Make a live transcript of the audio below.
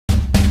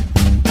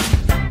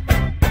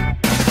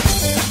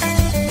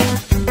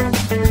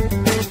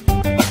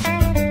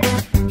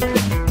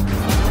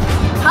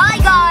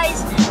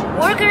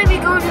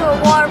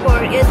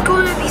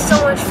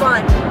much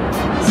fun.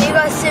 See you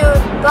guys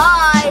soon.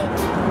 Bye.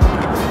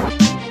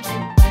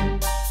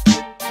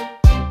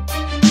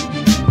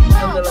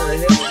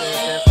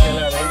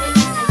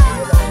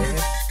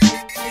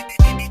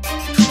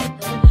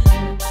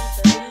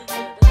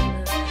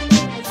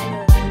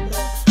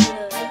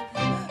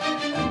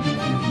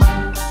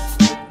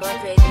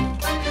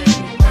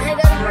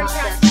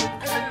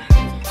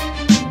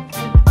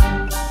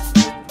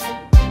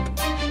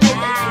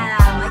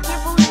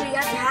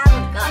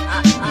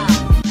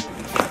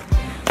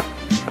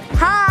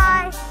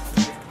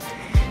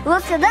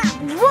 Look at that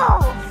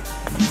wolf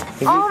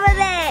over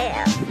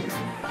there.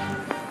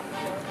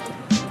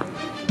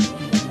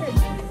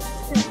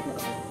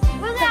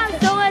 We're gonna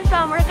have so much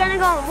fun. We're gonna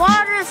go on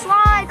water,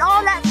 slides,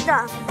 all that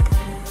stuff.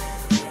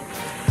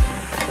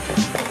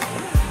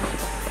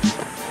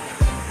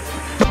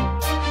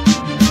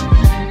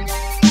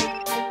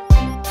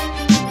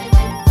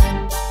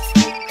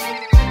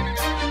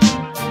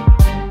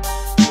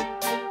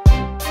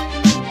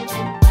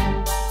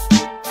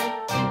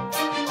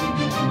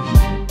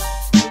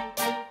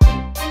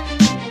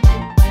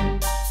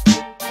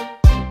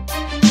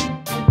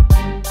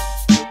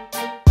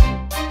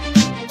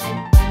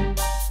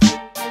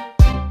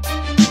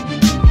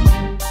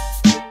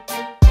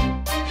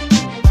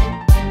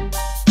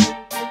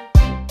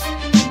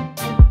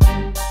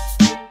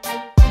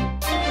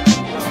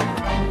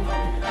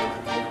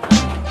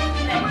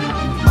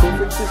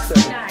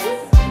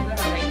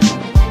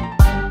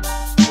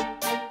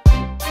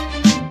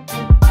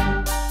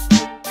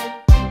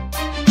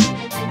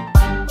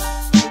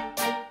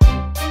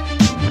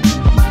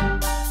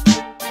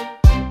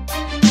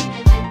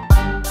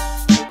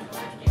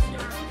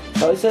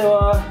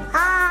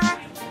 Hi.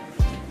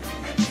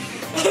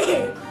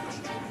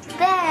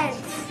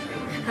 Beds.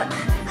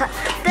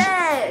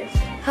 Beds.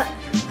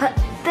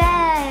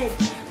 Beds.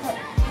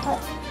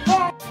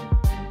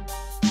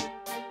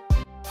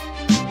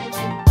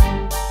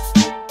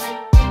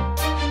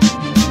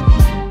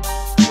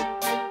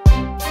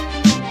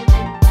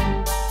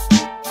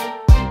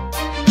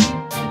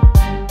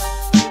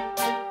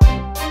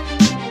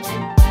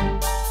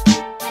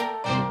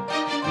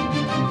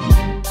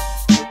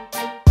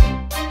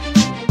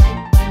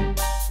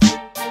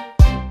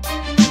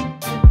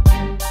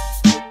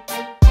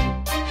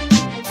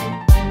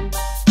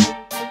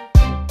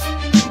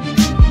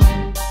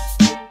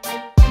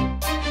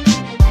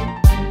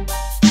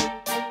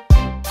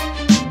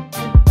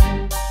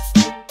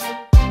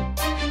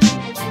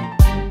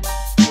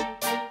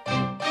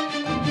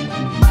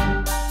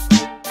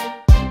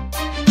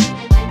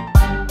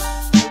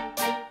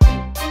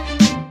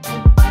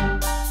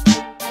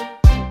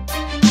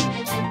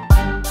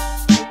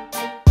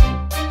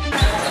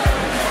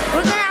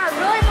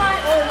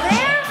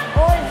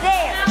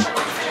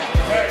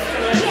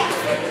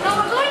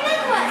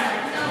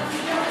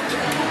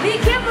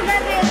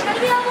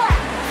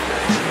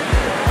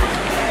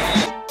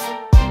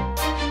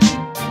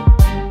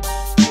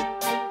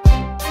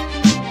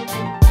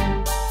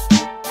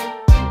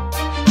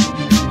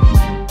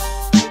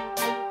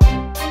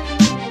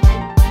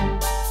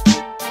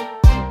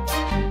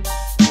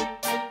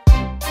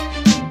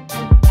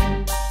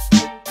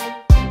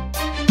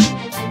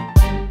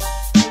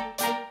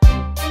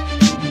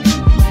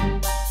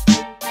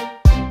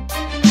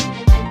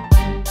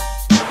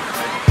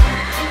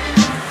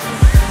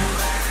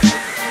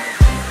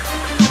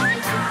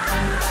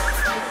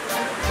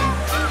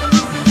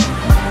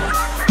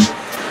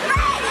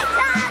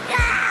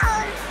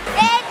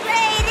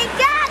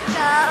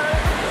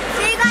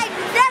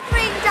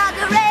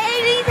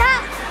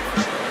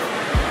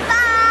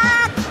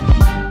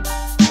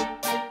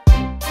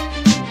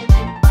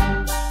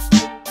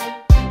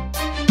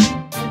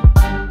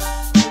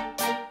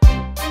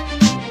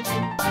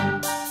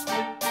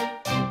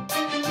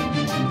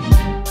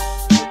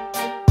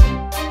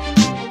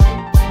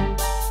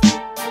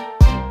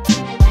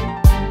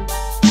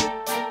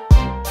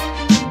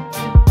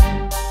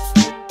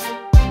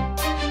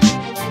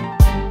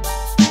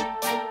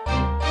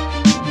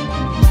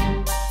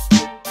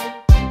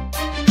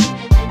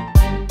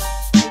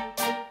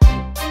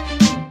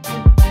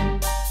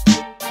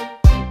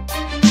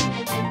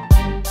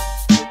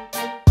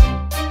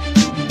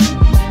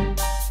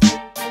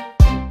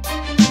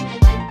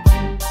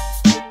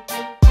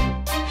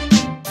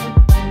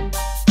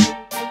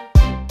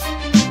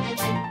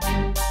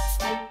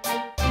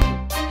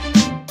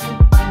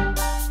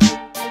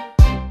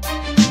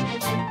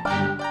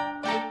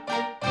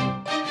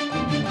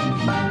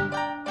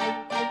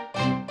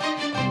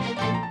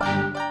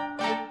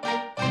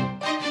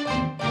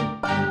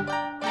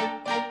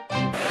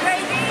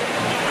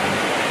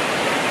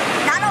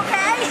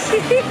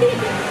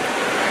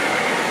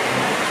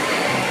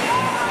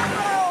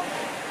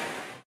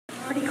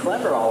 Pretty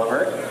clever,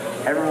 Oliver.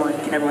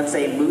 Can everyone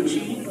say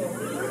Moochie?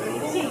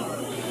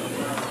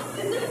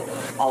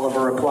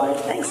 Oliver replied,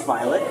 "Thanks,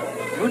 Violet."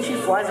 Moochie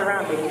flies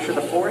around making sure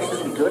the forest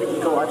is in good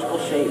ecological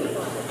shape.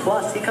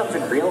 Plus, he comes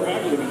in real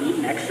handy when you need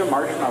an extra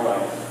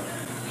marshmallow.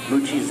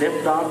 Moochie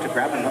zipped off to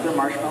grab another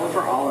marshmallow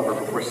for Oliver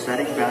before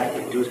setting back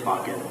into his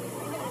pocket.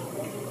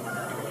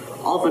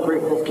 All the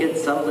Great Wolf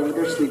kids settled into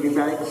their sleeping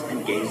bags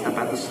and gazed up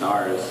at the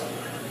stars.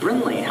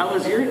 Brinley, how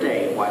was your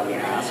day? Wiley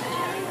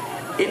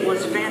asked. It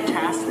was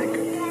fantastic.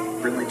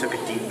 Brinley took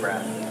a deep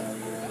breath.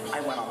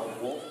 I went on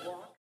a wolf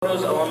walk.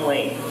 Photos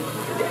only.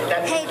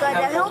 Hey guys,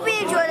 I hope you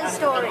enjoyed the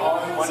story.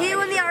 See you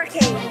in the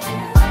arcade.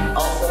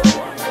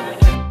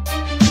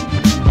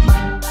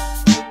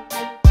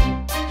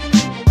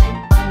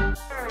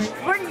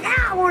 For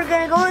now, we're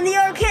gonna go in the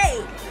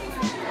arcade.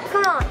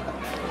 Come on.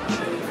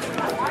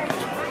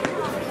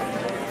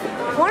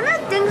 One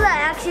of the things I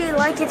actually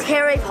like is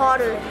Harry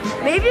Potter.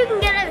 Maybe you can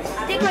get a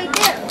stick right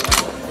there.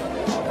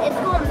 It's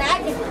called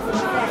Magic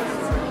Fest.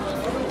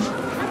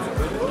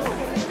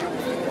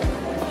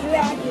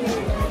 Dragon.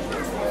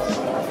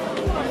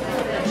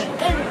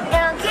 And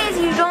in case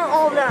you don't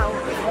all know,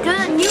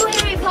 there's a new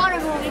Harry Potter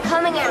movie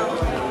coming out.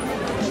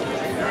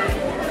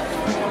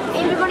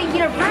 And you're going to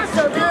get a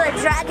Bristol, there's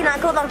a dragon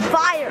that goes on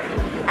fire.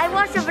 I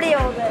watched a video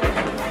of it.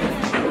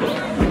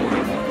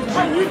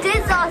 Oh, you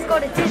did saw us go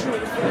to Disney.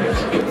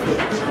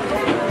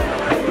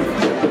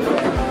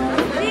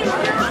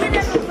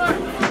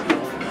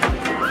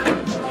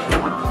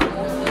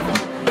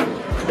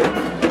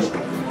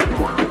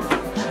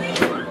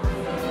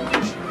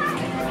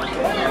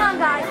 Come on,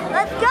 guys,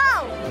 let's go!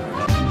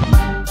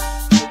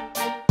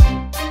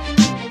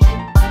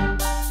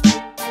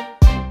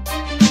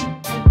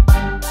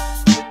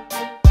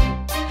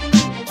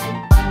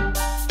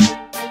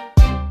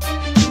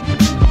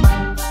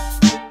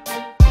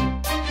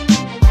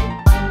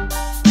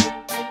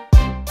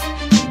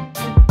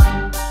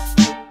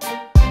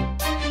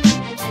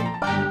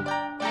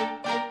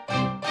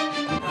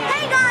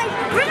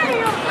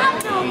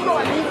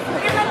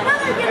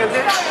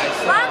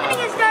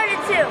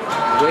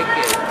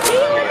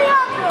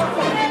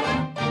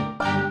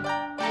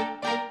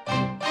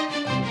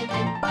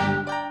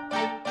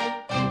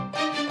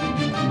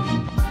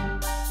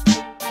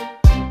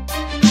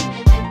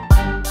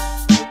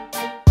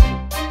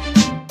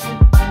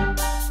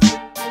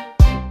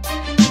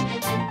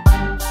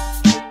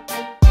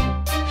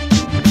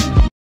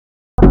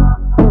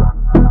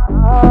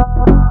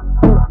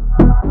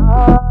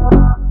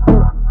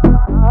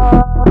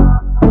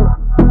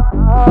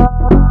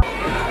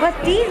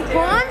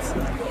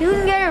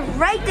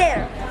 Right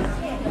there.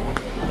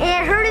 And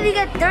I heard if you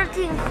get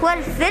 13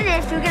 quests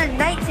finished, you get a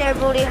night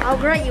ceremony, how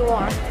great you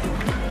are.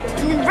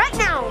 And right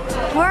now,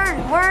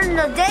 we're in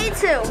the day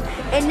 2.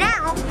 And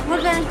now,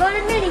 we're gonna go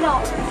to mini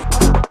golf.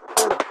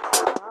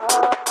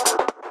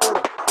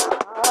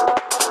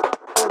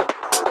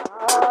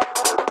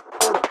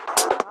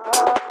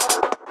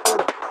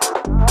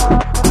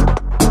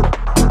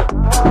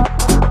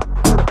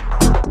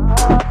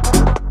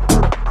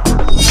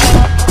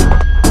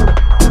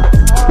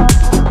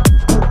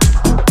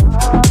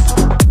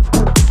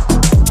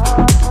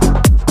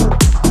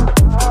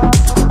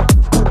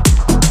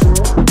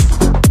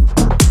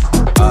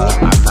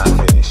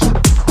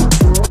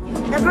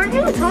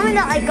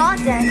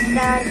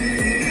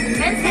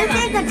 This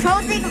is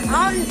control thing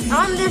on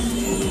this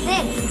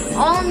thing,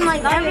 on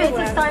like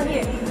everywhere. This time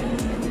here.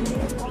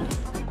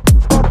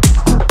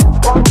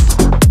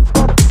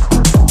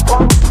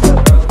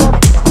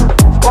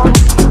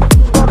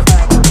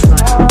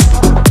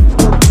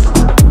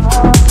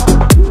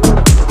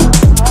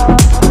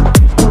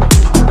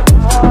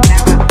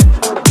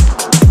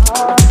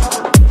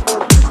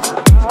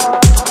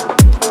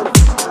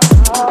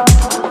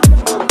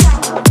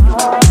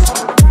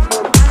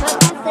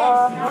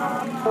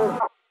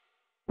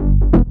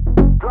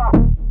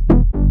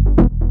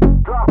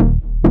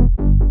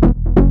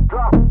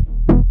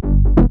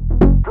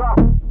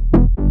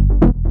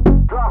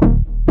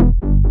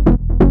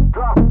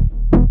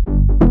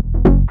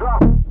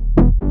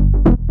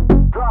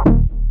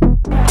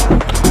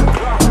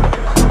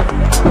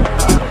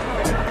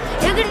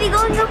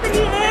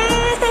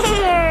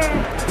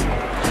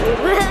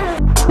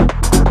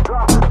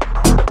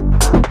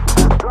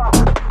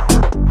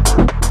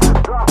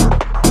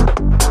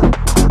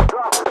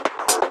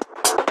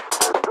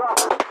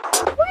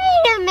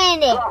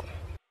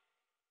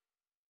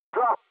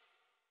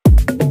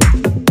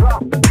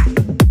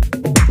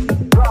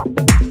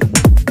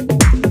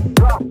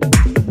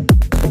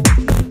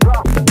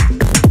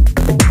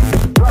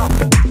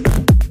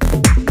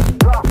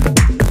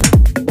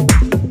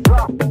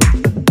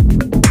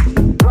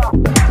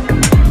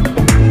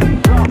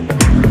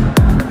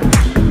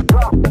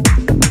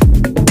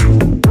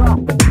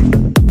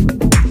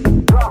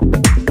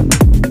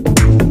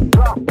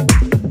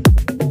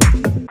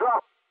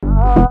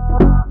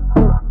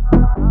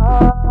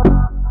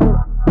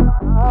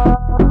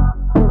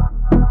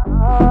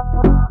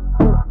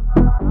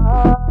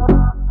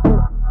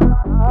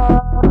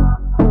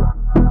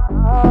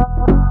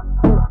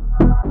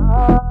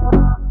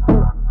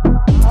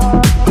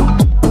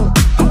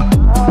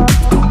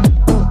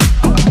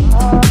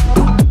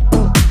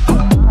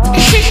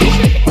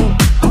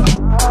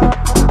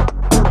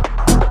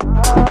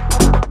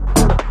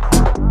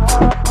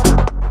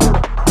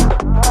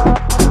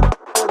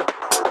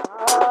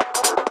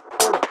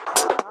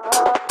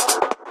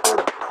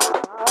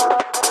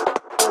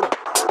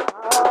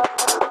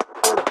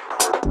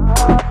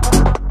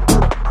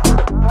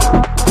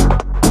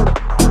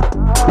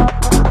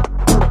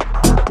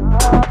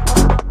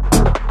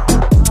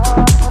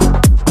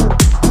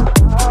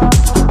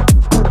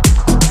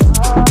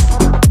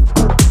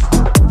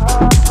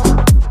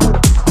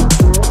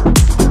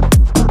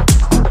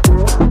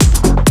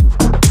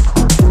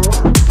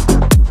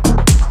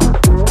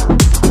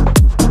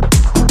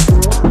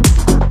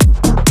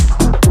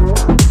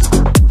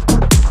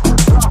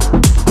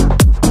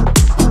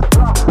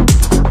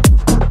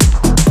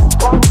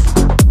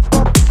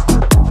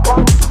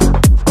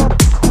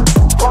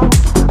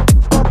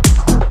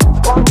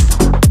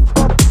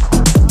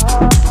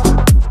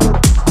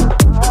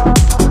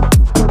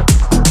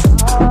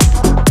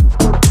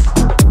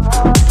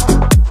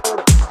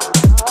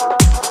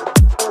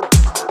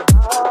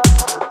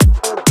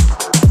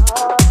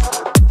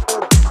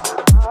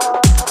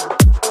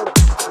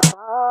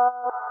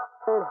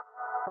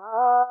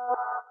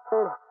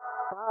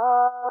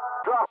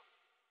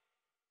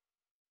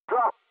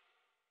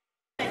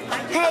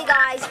 Hey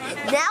guys,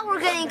 now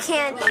we're getting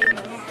candy.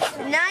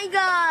 Now I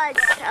got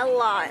a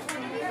lot.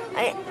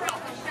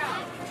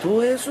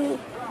 Todo eso.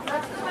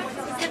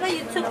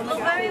 You took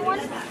blueberry one?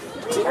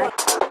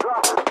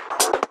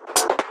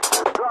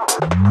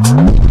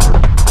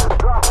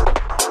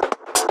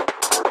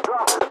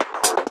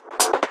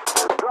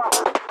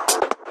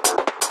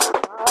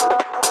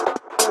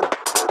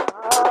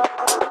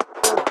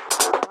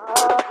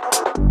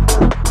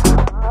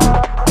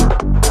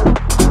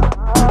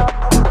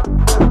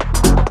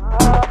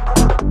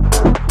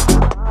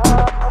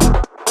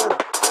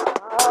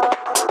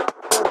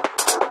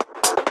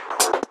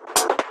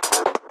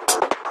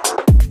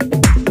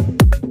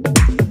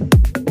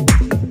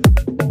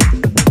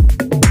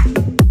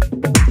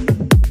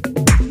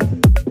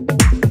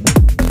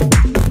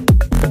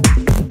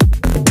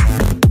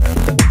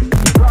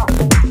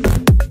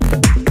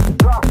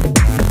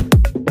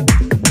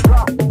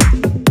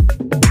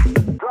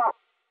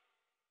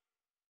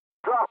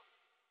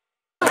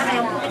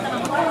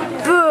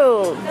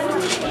 Boom!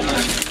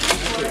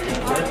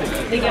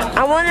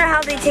 I wonder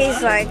how they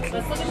taste like.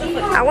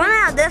 I wonder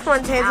how this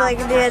one tastes like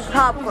if they had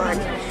popcorn.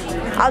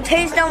 I'll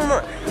taste them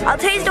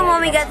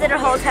when we get to the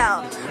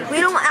hotel. We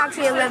don't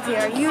actually live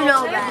here. You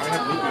know that.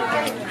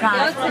 Come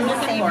on, guys.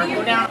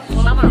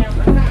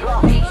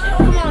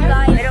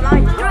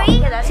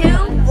 3, 2,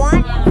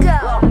 1, go.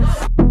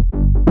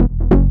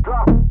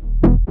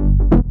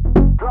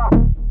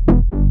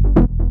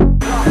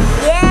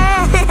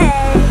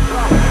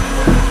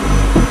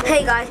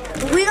 Hey guys,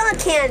 we got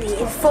candy.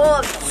 It's full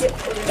of,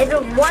 it's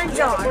in one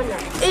jar.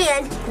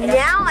 And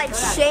now I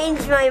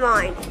changed my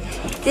mind.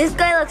 This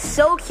guy looks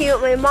so cute.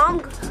 My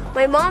mom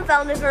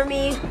found it for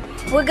me.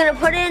 We're gonna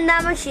put it in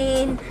that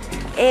machine,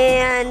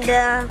 and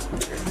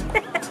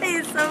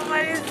It's so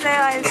funny to say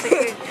I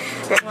think.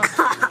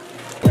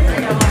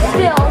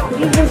 still,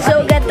 you can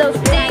still get those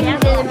things in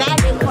the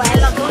Magic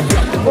Quest.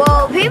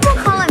 Well, people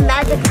call it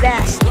Magic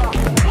Best.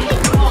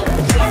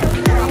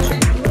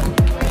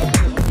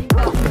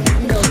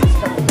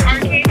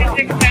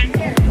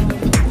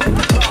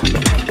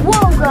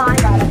 Whoa,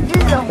 guys,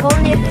 this is a whole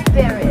new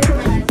experience.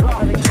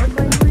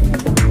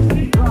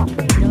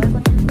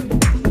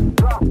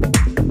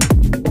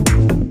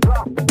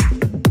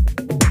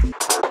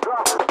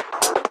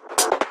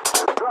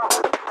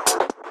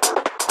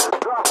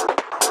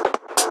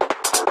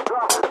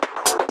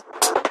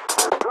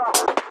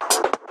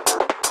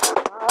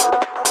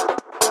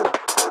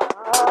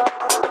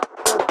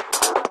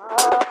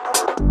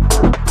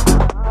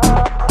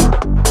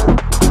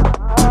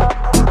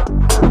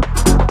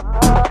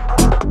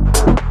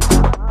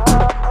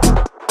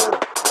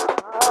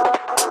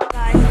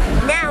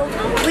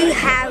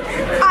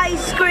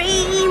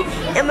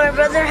 And my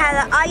brother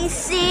had an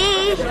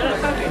icy. He's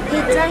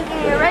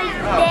drinking it right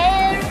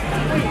there.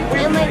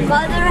 And my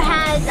mother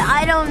has,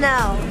 I don't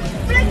know.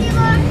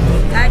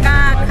 I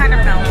got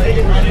caramel.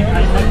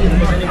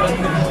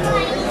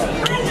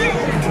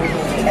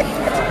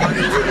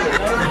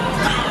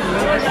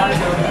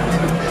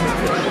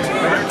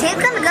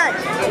 Tastes kind of good.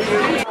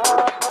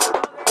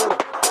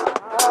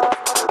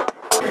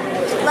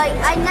 Like,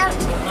 I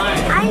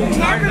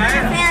never been a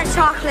fan of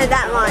chocolate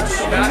that much.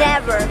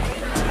 Never.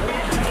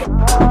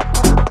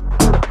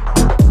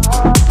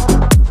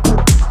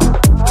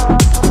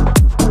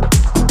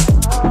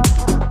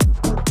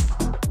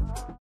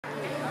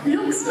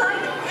 Looks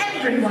like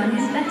everyone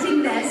is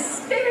letting their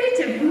spirit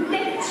of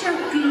nature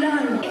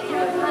glow.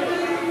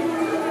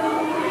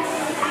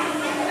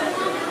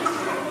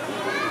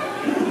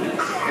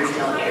 You're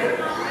still here?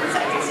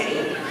 Recycling City?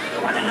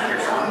 You want another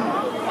song?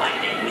 Why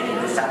didn't we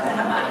do something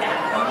about that?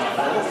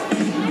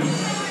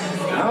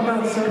 How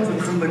about something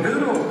from the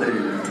good old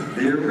days?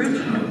 The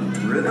original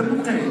Rhythm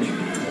of Nature.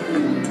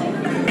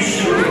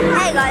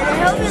 Hey guys, I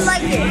hope you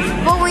like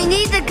it, but we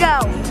need to go.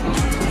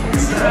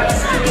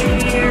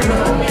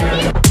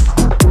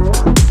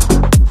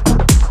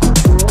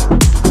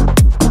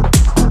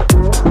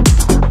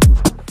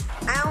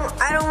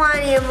 I don't want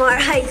any more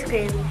ice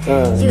cream.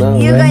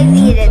 You guys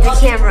eat it, the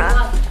camera.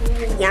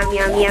 Yum,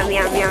 yum, yum,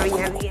 yum, yum,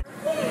 yum, yum.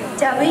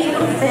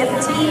 W15,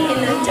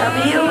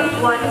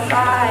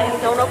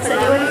 W15. Don't open So it.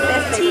 doing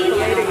 15?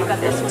 Later, you got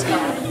this one.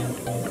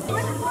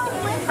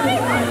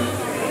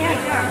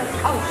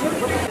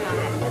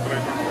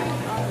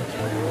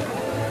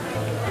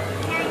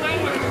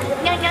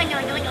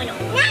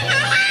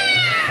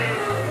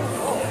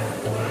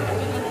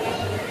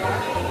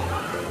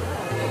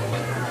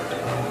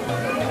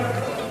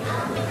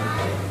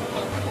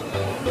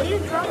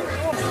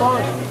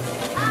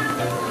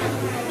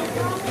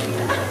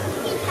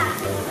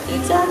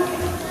 Pizza?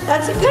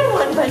 That's a good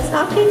one, but it's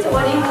not pizza.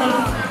 What do you think?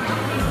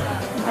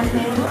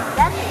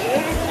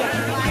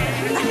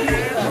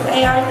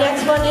 Okay, our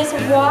next one is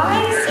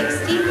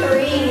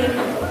Y63.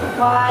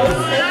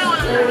 Y63.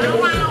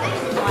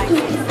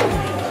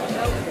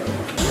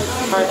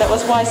 Alright, that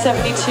was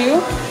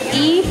Y72.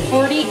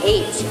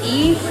 E48.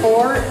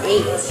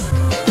 E48.